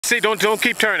see, don't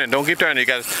keep turning. Don't keep turning. You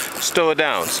gotta slow it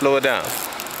down. Slow it down.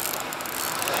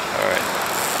 All right.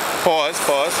 Pause.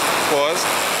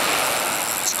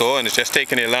 Let's go, and it's just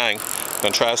taking your line. I'm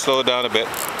gonna try to slow it down a bit.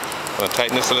 I'm gonna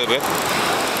tighten this a little bit.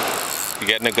 You're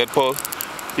getting a good pull.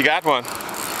 You got one.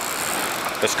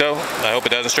 Let's go. I hope it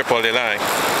doesn't strip all your line.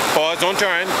 Pause, don't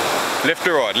turn. Lift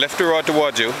the rod. Lift the rod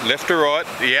towards you. Lift the rod.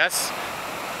 Yes.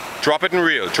 Drop it and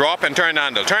reel. Drop and turn the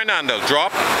handle. Turn the handle.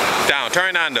 Drop. Down.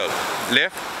 Turn the handle.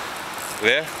 Lift.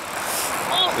 Lift.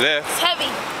 Oh, lift. It's heavy.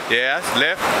 Yes.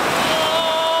 Lift.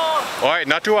 Oh. All right,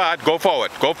 not too hard. Go forward.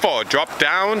 Go forward. Drop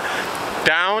down.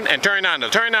 Down and turn the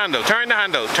handle. Turn the handle. Turn the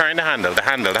handle. Turn the handle. The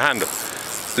handle. The handle.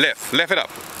 Lift. Lift it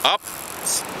up. Up.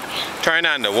 Turn the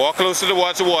handle. Walk closer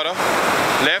towards the water.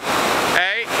 Lift.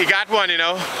 Hey, you got one, you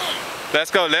know. Let's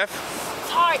go. Lift.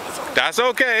 It's hard. It's hard. That's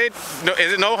okay. No,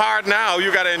 is it no hard now?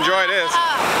 You gotta enjoy this.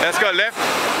 Let's go. Lift.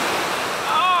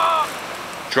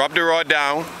 Drop the rod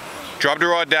down. Drop the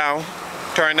rod down.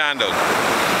 Turn the handle.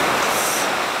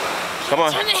 Come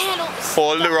on. Turn the handle.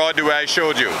 Hold the rod the way I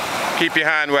showed you. Keep your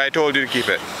hand where I told you to keep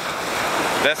it.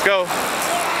 Let's go.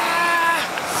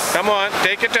 Come on.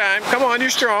 Take your time. Come on. You're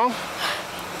strong.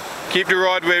 Keep the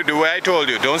rod the way I told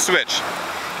you. Don't switch.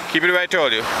 Keep it the way I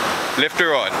told you. Lift the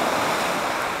rod.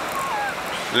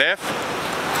 Lift.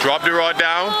 Drop the rod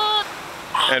down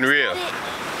and reel.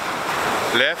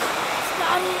 Lift.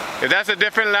 If that's a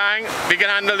different line, we can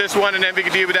handle this one and then we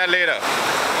can deal with that later.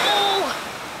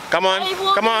 Come on.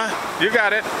 Come on. You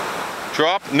got it.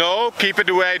 Drop. No. Keep it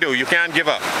the way I do. You can't give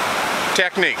up.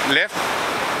 Technique. Lift.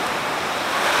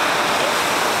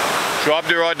 Drop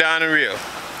the rod down and reel.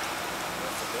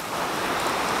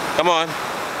 Come on.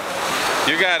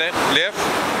 You got it. Lift.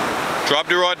 Drop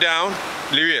the rod down.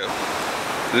 Reel.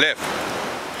 Lift.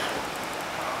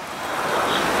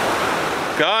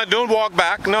 God, don't walk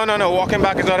back. No. Walking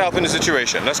back is not helping the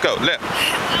situation. Let's go. Lift.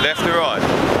 Lift the rod.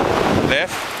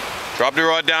 Lift. Drop the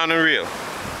rod down and reel.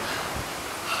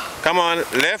 Come on.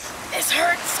 Lift. This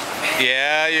hurts.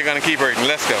 Yeah, you're going to keep hurting.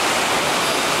 Let's go.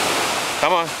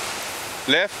 Come on.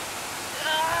 Lift.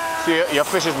 See, your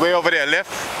fish is way over there.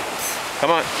 Lift.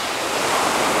 Come on.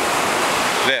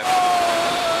 Lift.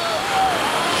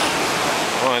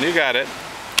 Come on, you got it.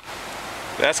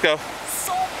 Let's go.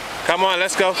 Come on,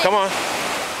 let's go. Come on.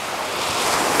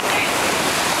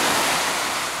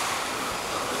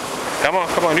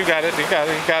 Come on, you got it. You got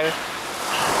it.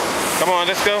 Come on,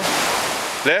 let's go.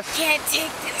 Lift. Can't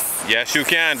take this. Yes, you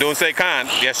can. Don't say can't.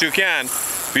 Yes, you can.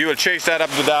 We will chase that up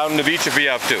to down the beach if we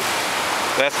have to.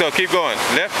 Let's go. Keep going.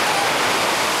 Lift.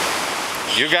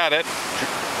 You got it.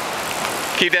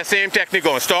 Keep that same technique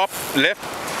going. Stop. Lift.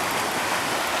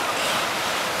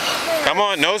 Come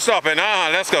on. No stopping.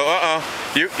 Let's go.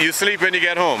 You sleep when you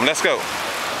get home. Let's go.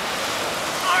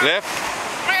 Lift.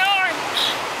 My arm.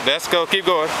 Let's go. Keep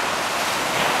going.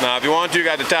 Now, if you want to, you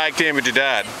got to tag team with your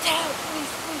dad.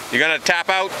 You're going to tap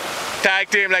out. Tag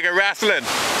team like a wrestling.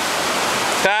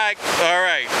 Tag. All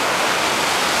right.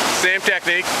 Same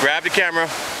technique. Grab the camera.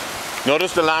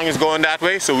 Notice the line is going that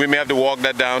way, so we may have to walk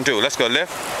that down too. Let's go.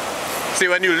 Lift. See,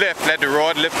 when you lift, let the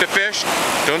rod lift the fish.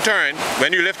 Don't turn.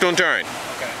 When you lift, don't turn.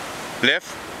 Okay. Lift.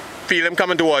 Feel him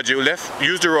coming towards you. Lift.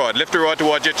 Use the rod. Lift the rod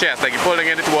towards your chest, like you're pulling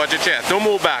it towards your chest. Don't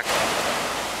move back.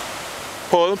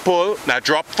 Pull, pull. Now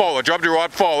drop forward. Drop the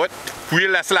rod forward.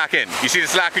 Reel that slack in. You see the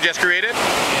slack you just created?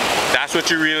 That's what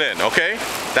you reel in, okay?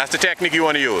 That's the technique you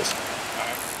want to use.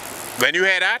 When you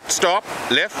hear that, stop.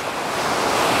 Lift.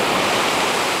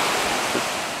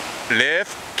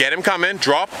 Lift. Get him coming.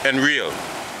 Drop and reel.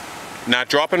 Now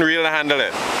drop and reel and handle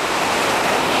it.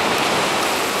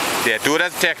 Yeah, do it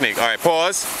as a technique. All right,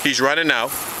 pause. He's running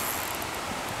now.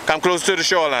 Come close to the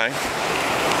shoreline.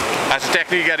 That's the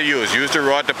technique you got to use. Use the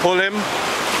rod to pull him.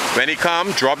 When he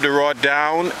comes, drop the rod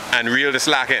down and reel the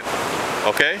slack in.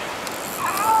 Okay?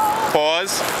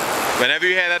 Pause. Whenever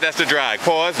you hear that, that's the drag.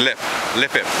 Pause. Lift.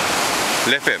 Lift him.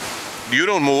 Lift him. You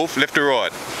don't move. Lift the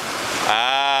rod.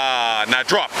 Now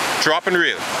drop. Drop and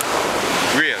reel.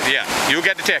 Reel. Yeah. You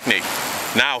get the technique.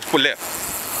 Now lift.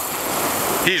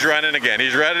 He's running again.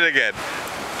 He's running again.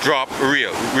 Drop.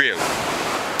 Reel. Reel.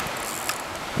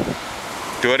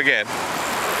 Do it again.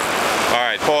 All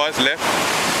right. Pause. Lift.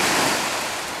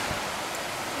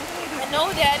 I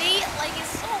know, Daddy. Like,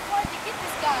 it's so hard to get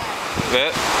this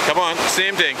guy. Come on.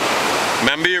 Same thing.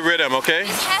 Remember your rhythm, okay?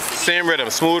 Same rhythm.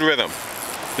 Smooth rhythm.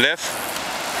 Lift.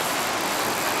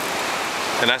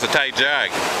 And that's a tight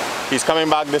drag. He's coming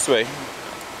back this way.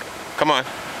 Come on.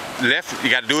 Lift. You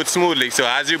got to do it smoothly. So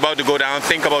as you're about to go down,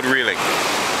 think about reeling.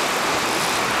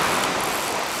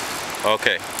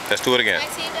 Okay. Let's do it again. Can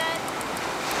I see that?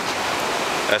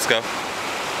 Let's go.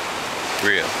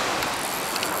 Reel.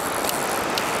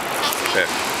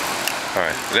 Lift. All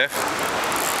right, lift.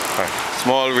 All right,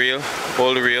 small reel,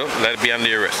 hold the reel, let it be under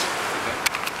your wrist.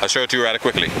 I'll show it to you rather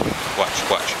quickly. Watch,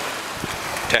 watch.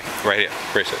 Right here,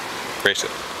 brace it, brace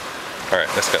it. All right,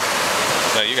 let's go.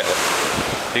 No, you got it.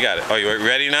 You got it. Oh, you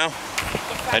ready now?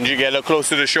 And you get a little close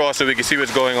to the shore so we can see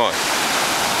what's going on.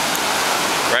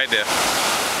 Right there.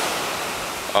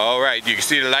 All right, you can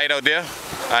see the light out there?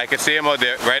 I can see him out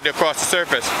there, right there across the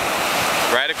surface.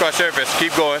 Right across the surface,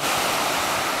 keep going.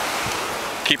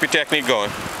 Keep your technique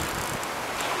going.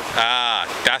 Ah,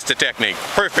 that's the technique.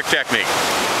 Perfect technique.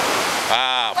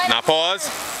 Ah, now pause.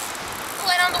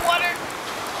 Flat on the water.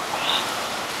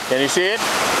 Can you see it?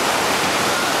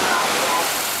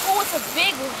 Oh, it's a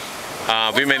big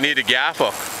one. We may need a gaff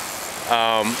hook.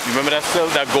 You remember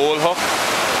that gold hook?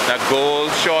 That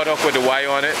gold short hook with the wire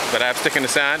on it that I have stick in the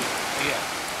sand?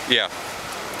 Yeah. Yeah.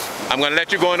 I'm gonna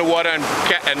let you go in the water and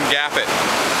gaff it.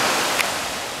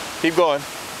 Keep going.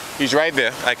 He's right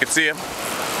there. I can see him. Is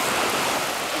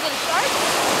it a shark?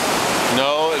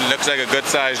 No, it looks like a good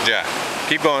sized jack.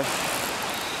 Keep going.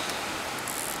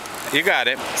 You got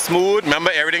it. Smooth.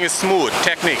 Remember, everything is smooth.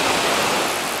 Technique.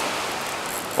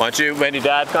 Want you, when your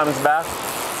dad comes back?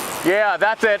 Yeah,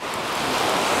 that's it.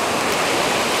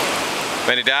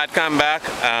 When your dad comes back,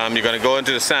 you're going to go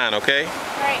into the sand, okay?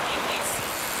 Right.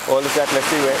 Hold it back. Let me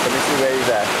see where he's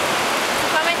at.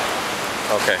 Coming?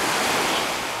 Okay.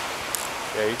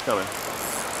 Yeah, he's coming.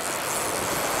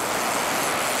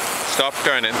 Stop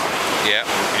turning. Yeah,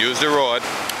 use the rod.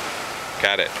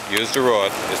 Got it. Use the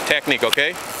rod. It's technique,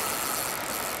 okay?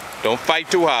 Don't fight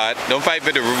too hard. Don't fight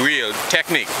with the reel.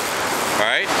 Technique.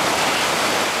 Alright?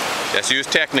 Just use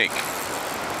technique.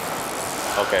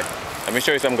 Okay. Let me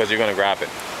show you something because you're going to grab it.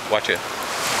 Watch it.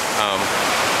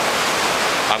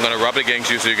 I'm going to rub it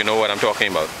against you so you can know what I'm talking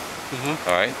about.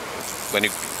 Alright? When you,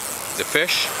 the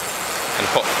fish and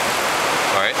hook.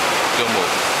 Alright? Don't move.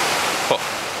 Hook.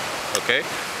 Okay?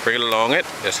 Bring it along it,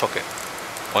 just hook it.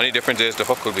 Only difference is the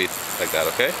hook will be like that,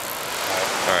 okay?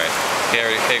 Alright. Here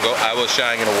you go. I will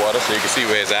shine in the water so you can see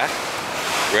where it's at.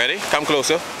 Ready? Come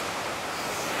closer.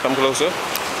 Come closer.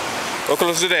 Go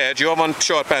closer to the edge. You're on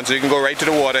short pants so you can go right to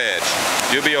the water edge.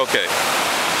 You'll be okay.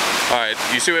 Alright,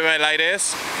 you see where my light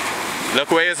is?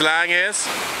 Look where his line is.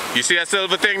 You see that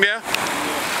silver thing there?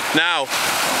 Now,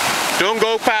 don't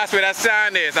go past where that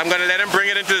sand is. I'm going to let him bring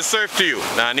it into the surf to you.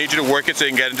 Now I need you to work it so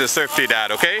you can get into the surf to your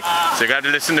dad, okay? So you got to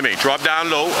listen to me. Drop down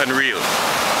low and reel.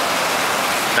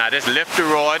 Now just lift the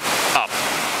rod up.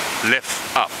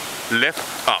 Lift up. Lift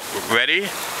up. Ready?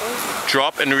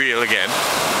 Drop and reel again.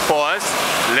 Pause.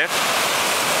 Lift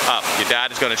up. Your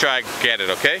dad is going to try and get it,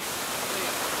 okay?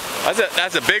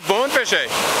 That's a big bonefish, eh?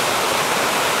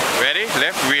 Ready?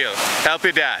 Lift, reel. Help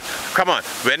your dad. Come on.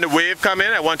 When the wave come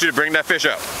in, I want you to bring that fish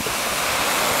up.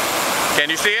 Can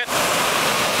you see it?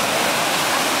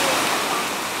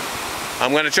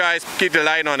 I'm going to try to keep the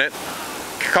light on it.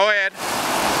 Go ahead.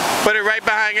 Put it right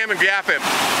behind him and gaff him.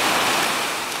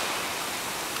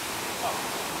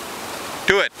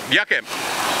 Do it. Yuck him.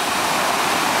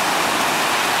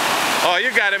 Oh,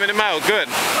 you got him in the mouth. Good.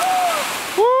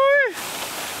 Woo!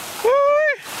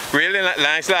 Woo! Really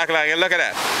nice lock line. Look at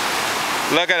that.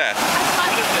 Look at that.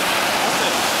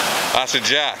 That's a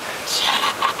jack.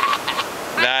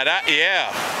 Now that,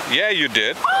 yeah. Yeah, you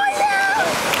did.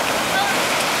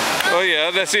 Oh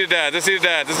yeah, let's see the dance, let's see the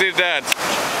dance, let's see the dance.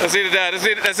 Let's see the dance,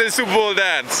 let's see the Super Bowl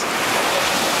dance.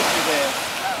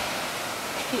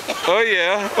 Oh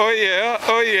yeah, oh yeah,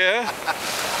 oh yeah.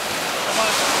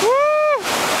 Woo!